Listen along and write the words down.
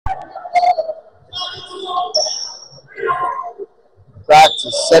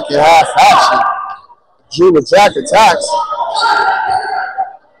second half action. Jula Jack attacks.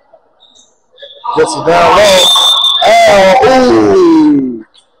 Gets it down low. Ooh.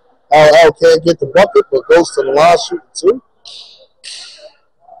 LL can't get the bucket, but goes to the line shooting two.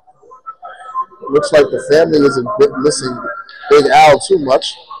 Looks like the family isn't missing Big Al too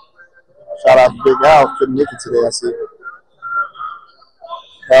much. Shout out to Big Al. Couldn't make it today, I see.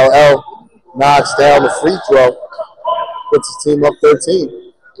 LL knocks down the free throw. Puts his team up 13.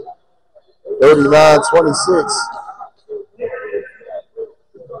 39-26.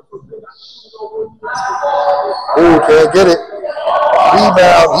 Ooh, can't get it.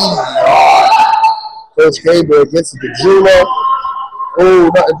 Rebound, easy. Coach K-Boy gets it to Jula.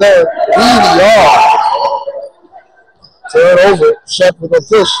 Ooh, nothing done. EDR. Turn over. Shep with a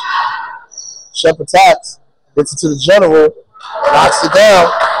push. Shep attacks. Gets it to the general. Knocks it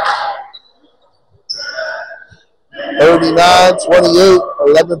down. 39-28.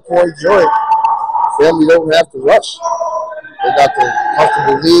 11-point joint. Family don't have to rush. They got the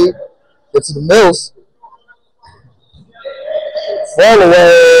comfortable lead. Get to the Mills. Fall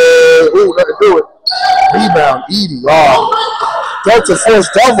away. Ooh, nothing to do it. Rebound, Edie. Delta Force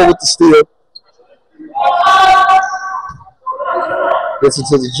Delva with the steal. Gets it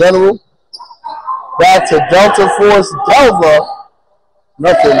to the general. Back to Delta Force Delva.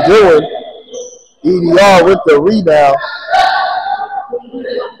 Nothing doing. EDR with the rebound.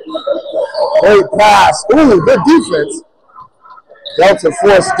 Great pass. Ooh, good defense. Delta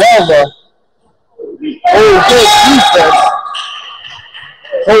Force Delva. Ooh, good defense.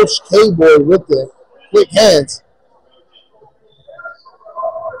 Coach K-Boy with the quick hands.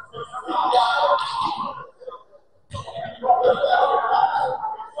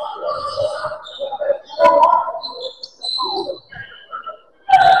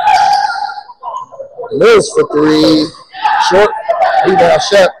 Mills for three. Short. Rebound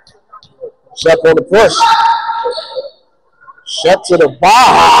Shep. Shep on the push. Shep to the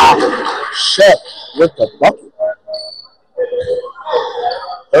bar. Shep with the bucket.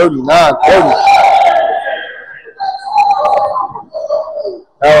 39-30.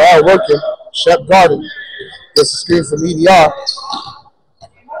 LL working. Shep guarding. Gets a screen from EDR.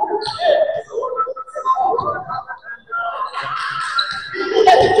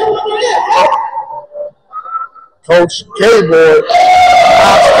 Coach K-Boy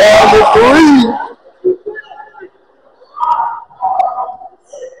knocks down the three.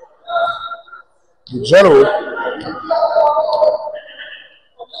 The general.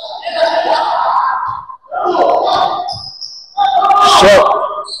 Shep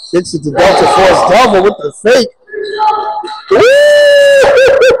gets it to Delta Force Delva with the fake. Woo!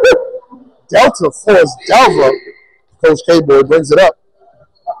 Delta Force Delva. Coach K-Boy brings it up.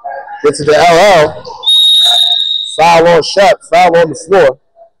 Gets it to LL. Foul on Shep. Foul on the floor.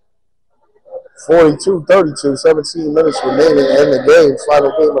 42-32. 17 minutes remaining in the game.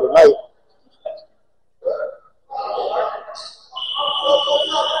 Final game of the night.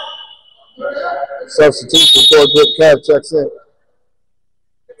 Substitution for Grip Cav checks in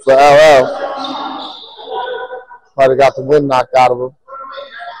for LL. Might have got the wind knocked out of him.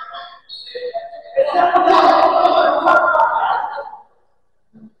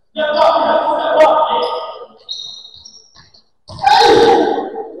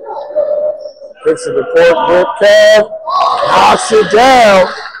 Gets to the court, Grip Cav knocks it down.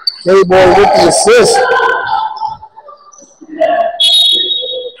 K-Boy with the assist.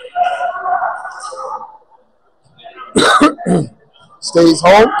 Stays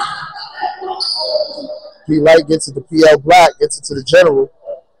home. P. Light gets it to PL Black, gets it to the general.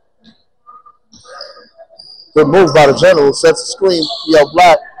 Good move by the general, sets the screen. PL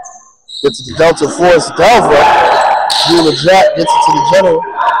Black gets it to Delta Force Delva. Jula Jack gets it to the general.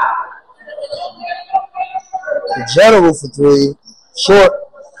 The general for three. Short.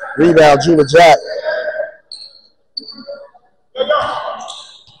 Rebound, Jula Jack.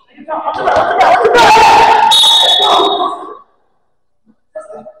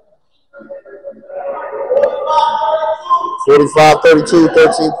 (45-32),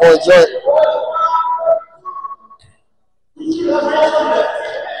 13-point joint.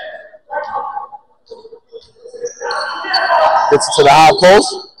 Gets it to the high post.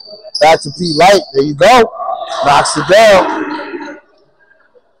 Back to Pete Light. There you go. Knocks it down.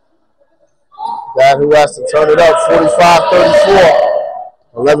 Guy who has to turn it up.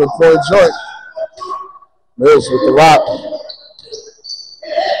 45-34. 11-point joint. Mills with the rock.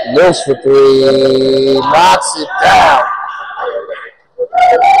 Mills for three. Knocks it down.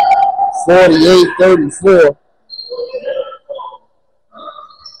 48-34.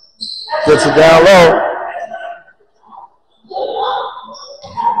 Gets it down low.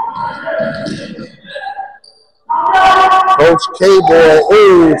 Coach K-Boy,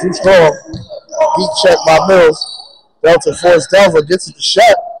 ooh, too strong. Heat check by Mills. Delta force Delva, gets it to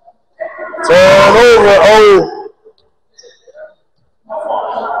Shep. Turnover, oh.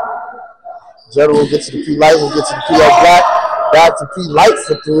 General gets to the P Light, will get to the P.O. Black. Back to P Light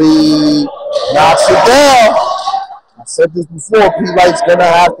for three. Knocks it down. I said this before, P Light's gonna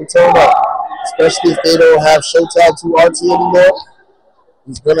have to turn up. Especially if they don't have Showtime 2 RT anymore.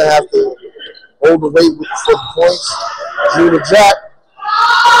 He's gonna have to hold the rate for the points. Drew the jack.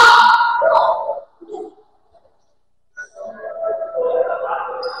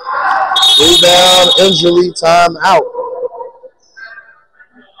 Rebound, injury, time out.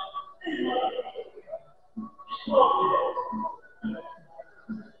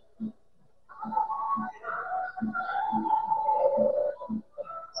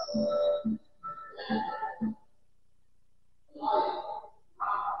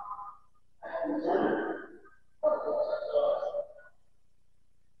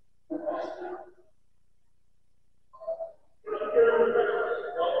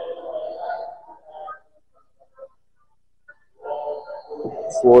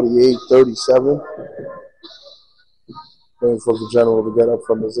 (48-37). Waiting for the General to get up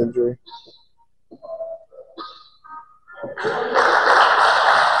from his injury.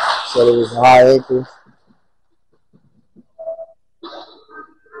 Said it was a high ankle.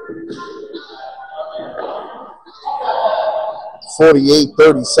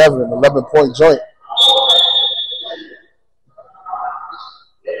 (48-37), 11-point joint.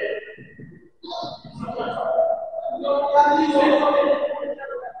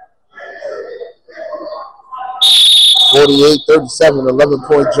 (48-37),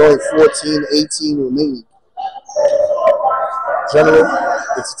 11-point joint, 14-18 remaining. General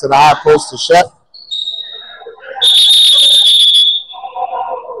gets it to the high post to Shep.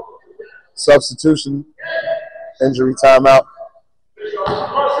 Substitution, injury timeout.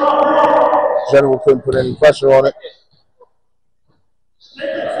 General couldn't put any pressure on it.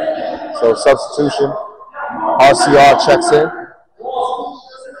 So substitution, RCR checks in.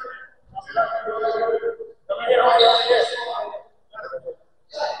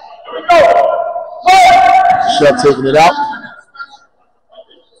 Shep taking it out.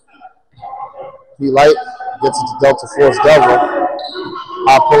 P Light gets it to Delta Force Delva.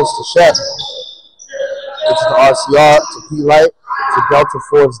 High post to Shep. Gets it to RCR to P Light to Delta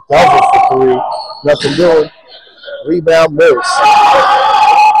Force Delva for three. Nothing doing. Rebound Mills.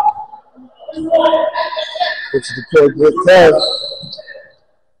 Gets it to Court Good Kev.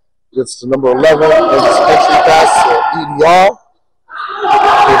 Gets to number 11 and special pass to EDR.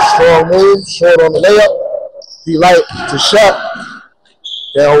 Good strong move, short on the layup. P Light to Shep.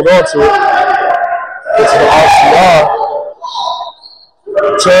 Can't hold on to it. Gets to the RCR.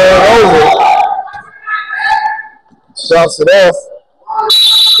 Turnover. Shouts it off.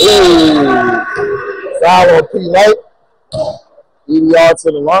 Ooh. Foul on P Light. EDR to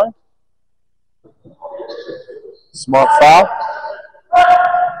the line. Smart foul.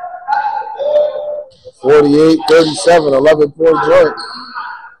 48-37, 11-point joint.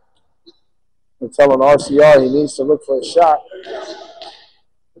 I'm telling RCR he needs to look for a shot.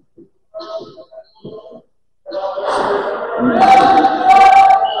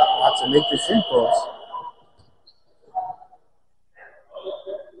 Not to make the free throws.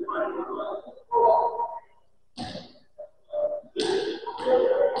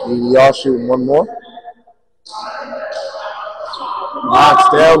 EDR shooting one more. Knocks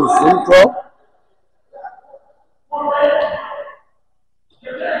down the free throw.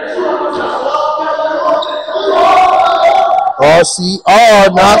 RCR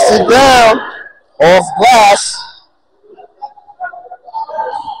knocks it down off glass.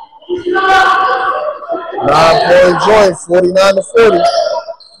 9-point joint, 49-40.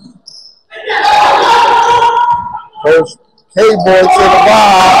 Coach K-Boy to the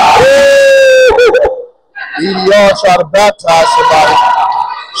line. EDR try to baptize somebody.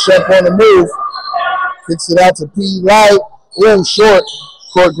 Shep on the move. Kicks it out to P Light. Ooh, short.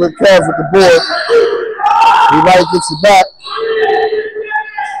 Court Good Kev with the board. P Light gets it back.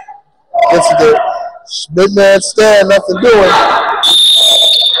 Gets it there. Big man stand, nothing doing.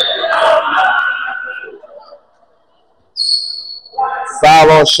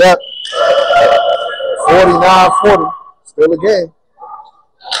 Foul on Shep. 49-40. Still a game.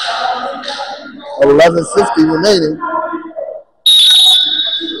 11:50 remaining.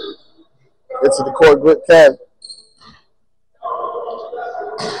 Gets to the court, Good Kev.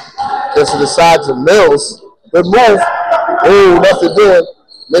 Gets to the sides of Mills. Good move. Ooh, nothing doing.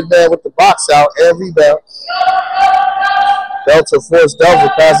 Midman with the box out and rebound. Delta Force Delva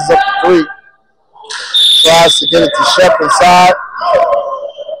passes up the three. Tries to get it to Shep inside.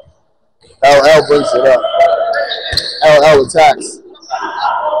 LL brings it up. LL attacks.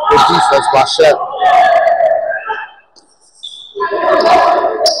 Good defense by Shep.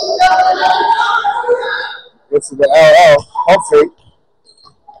 Gets to the LL. Humphrey.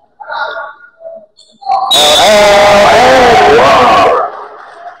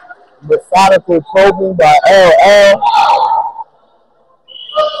 Methodical probing by LL.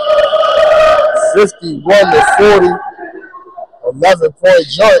 51-40. 11-point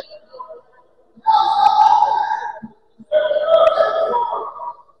joint.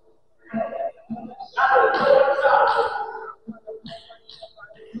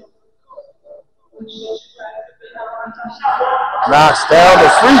 Knocks down the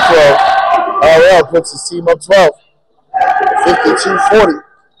free throw. LL puts his team up 12. 52-40.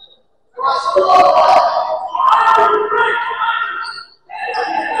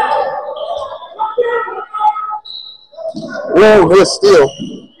 Ooh, here's steal.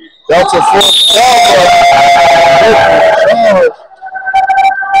 Delta force down.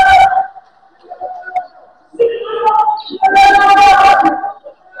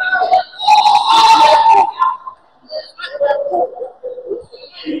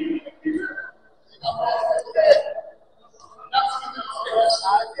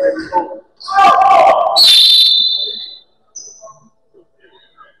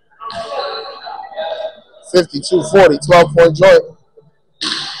 52-40, 12-point joint.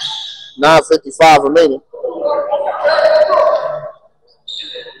 9:55 remaining.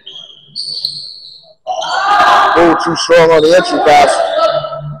 Ooh, too strong on the entry pass.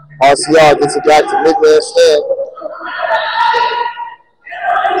 RCR gets it back to mid-man stand.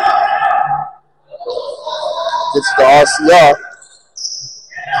 Gets to RCR.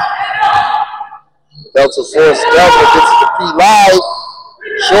 Delta force. Delta gets to P live.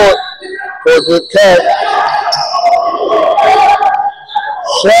 Short for a good cut.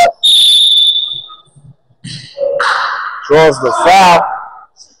 Shep draws the foul.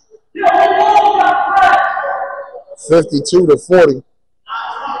 52-40.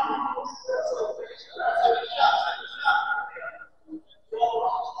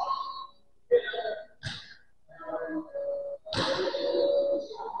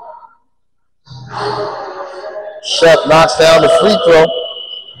 Shep knocks down the free throw.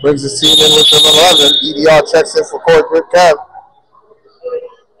 Brings his team in with an 11. EDR checks in for court. Good cap.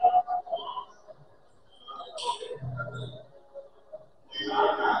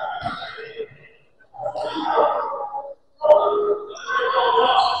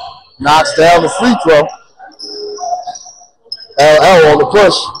 Knocks down the free throw. LL on the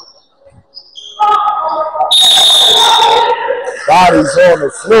push. Bodies on the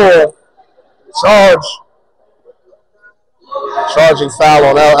floor. Charging foul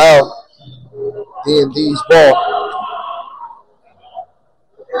on LL. D&D's ball.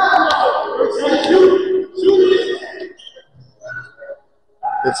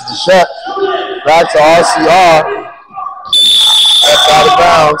 Gets it to Shep. Back to RCR. That's out of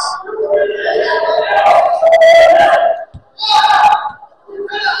bounds.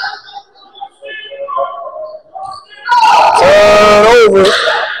 Turn over.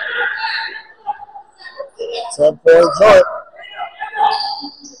 10-point joint.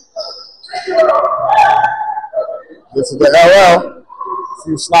 This is the LL. A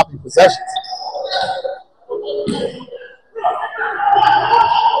few sloppy possessions.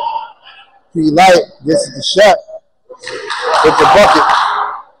 P Light gets it to Shep with the bucket.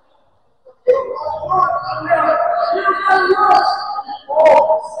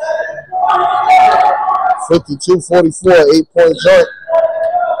 (52-44), 8-point joint.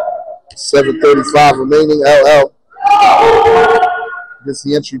 7:35 remaining. LL gets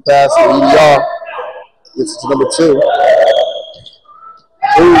the entry pass to EDR. Gets it to number 2.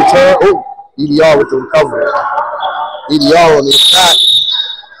 Ooh, turn. Ooh, EDR with the recovery. EDR on the attack.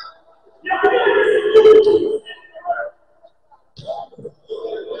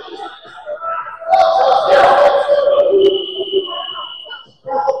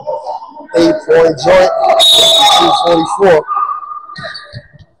 Eight-point joint. 52-44.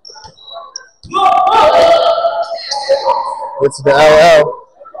 It's the LL.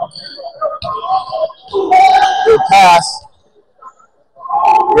 Good pass.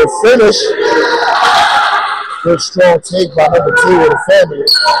 Good finish. Good strong take by number 2 of the family.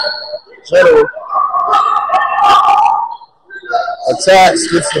 General. Attacks,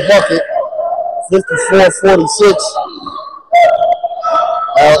 gets the bucket. 54-46.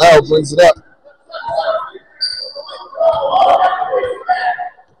 LL brings it up.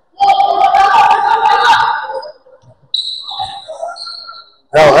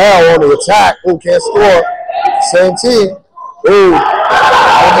 LL on the attack. Ooh, can't score. Same team. Ooh,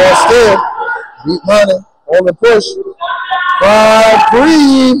 one more still. Beat money on the push.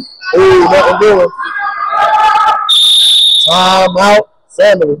 5-3. Ooh, nothing doing. Timeout,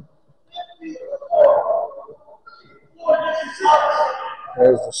 family.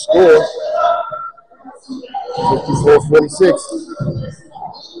 There's the score. 54-46.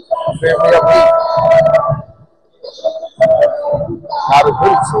 Family up 8. Not a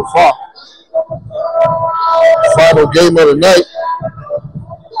good so far. Final game of the night.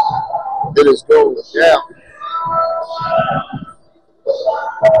 It is going down.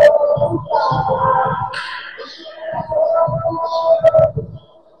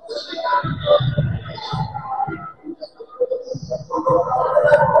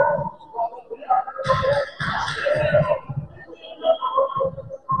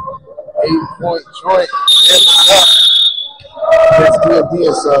 Eight-point joint. Against D&D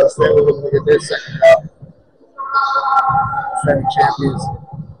and Sons. Family looking to get their second round. Family champions.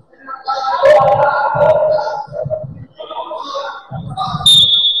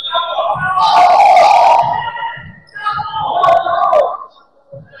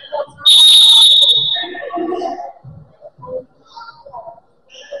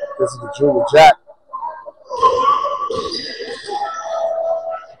 This is the Jewel Jack.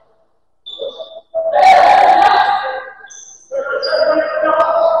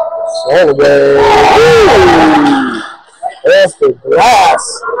 All the way. Off the glass.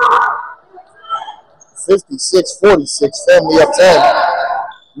 56-46. Family up 10.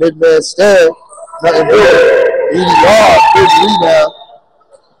 Mid-man stand. Nothing good. 80 yards. Big rebound.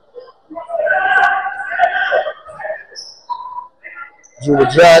 Jewel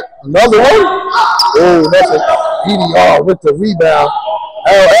Jack. Another one. Oh, nothing. EDR with the rebound.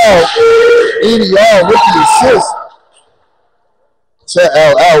 LL. EDR with the assist. To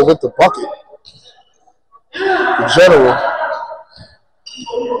LL with the bucket. The general.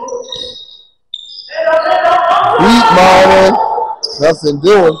 Beat Marvin. Nothing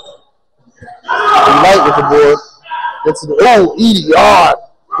doing. Light with the board. Gets the EDR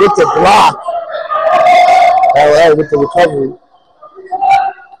with the block. LL with the recovery.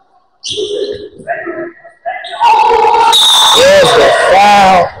 There's the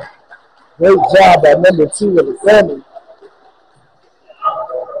foul. Great job by number 2 of the family.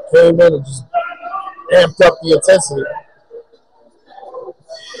 Came in and just amped up the intensity.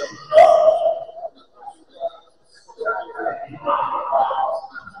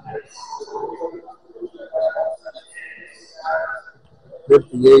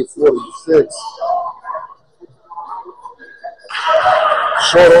 (58-46).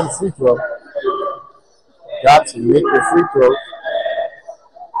 Short on the free throw. Got to make the free throw.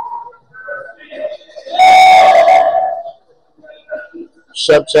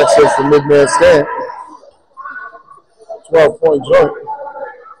 Shep checks in for mid-man stand. 12-point joint.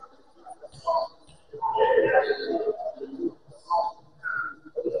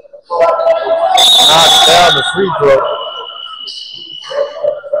 Knocks down the free throw.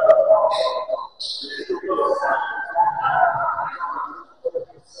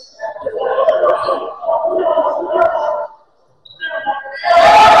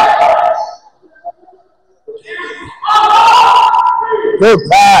 Good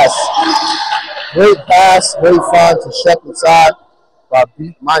pass. Great pass. Great find to Shep inside by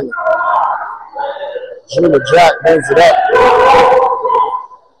Beat Money. Jewel Jack brings it up.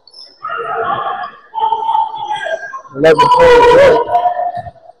 11-point joint.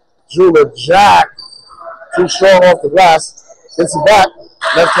 Jewel Jack. Too strong off the glass. Gets it back.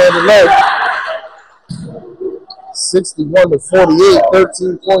 Left-handed leg. 61-48.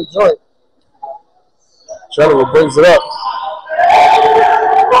 13-point joint. General brings it up.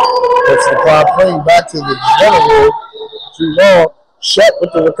 That's the Prime Plain back to the general. Too long. Shep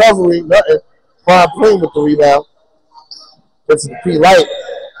with the recovery. Nothing. Prime Plain with the rebound. Gets the P-Light.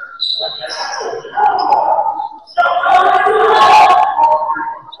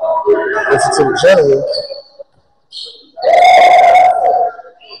 Gets it to the general.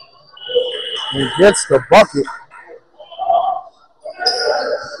 He gets the bucket.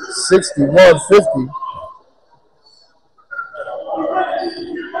 61-50.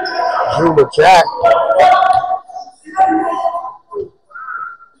 Jewel Jack.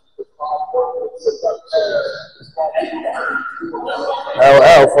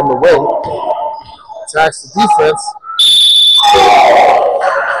 LL from the wing. Attacks the defense.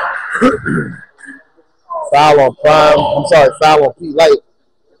 Foul on Prime. I'm sorry, foul on P-Light.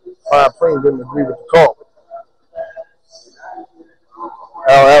 Prime Plain didn't agree with the call.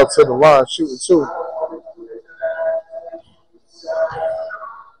 LL to the line, shooting 2.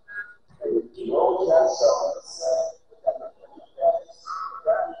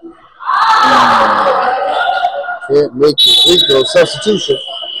 make the free throw substitution.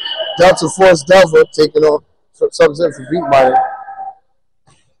 Delta Force Delva taking on subs in for Beat Miner.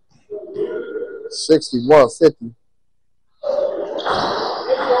 61-50.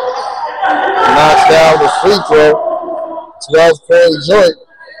 Knocks down the free throw. 12-point joint.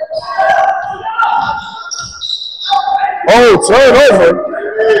 Oh, turnover.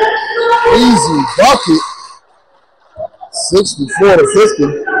 Easy bucket. 64-50.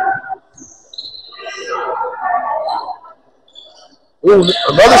 Ooh,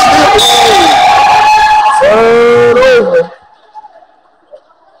 another steal. Turnover.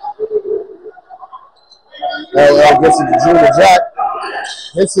 Gets it to Junior Jack.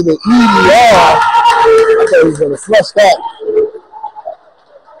 Hits it to EDR. I thought he was going to flush that.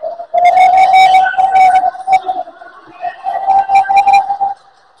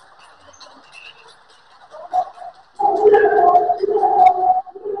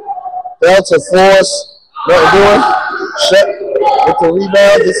 Delta Force, nothing doing. Shut with the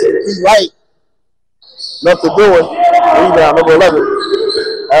rebound. This is the key light. Nothing doing. Rebound, number 11.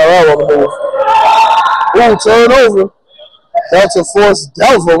 RL on the move. Ooh, turnover. Delta Force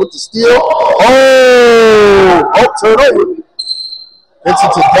Delva with the steal. Oh, turnover. Gets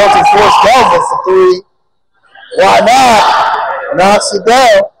it to Delta Force Delva for 3. Why not? Knocks it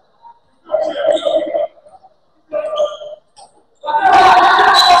down.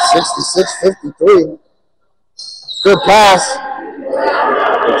 66-53. Good pass.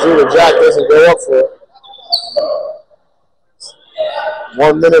 But Junior Jack doesn't go up for it.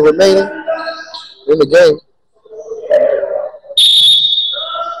 1 minute remaining in the game.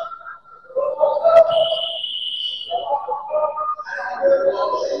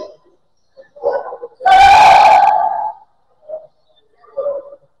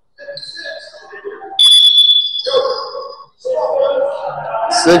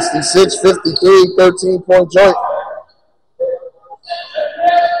 $66-53, 13-point joint.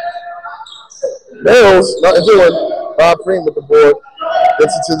 Mills, nothing doing. Bob Preem with the board.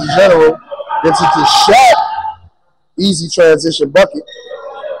 Gets it to the general. Gets it to Shaq. Easy transition bucket.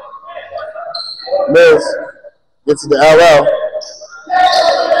 Mills gets it to LL.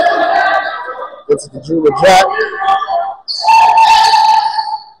 Gets it to Junior Jack.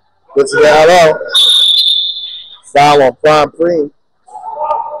 Gets it to LL. Foul on Prime Preem.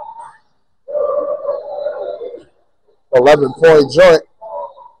 11-point joint.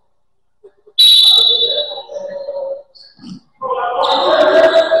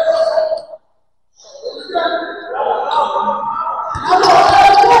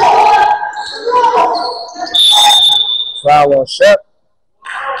 Foul on Shep.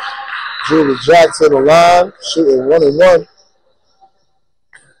 Junior Jack to the line, shooting 1-1.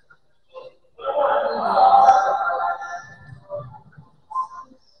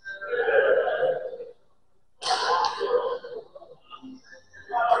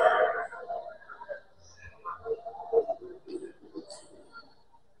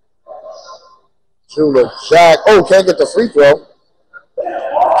 Junior Jack. Oh, can't get the free throw.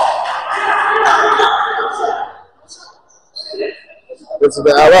 Gets to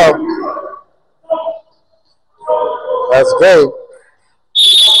the LL. That's game.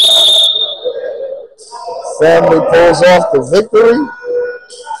 Family pulls off the victory.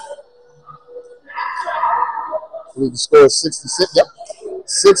 We can score 66. Yep.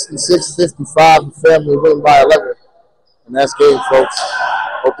 66-55. The family win by 11. And that's game, folks.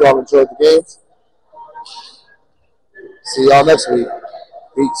 Hope y'all enjoyed the games. See y'all next week.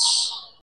 Peace.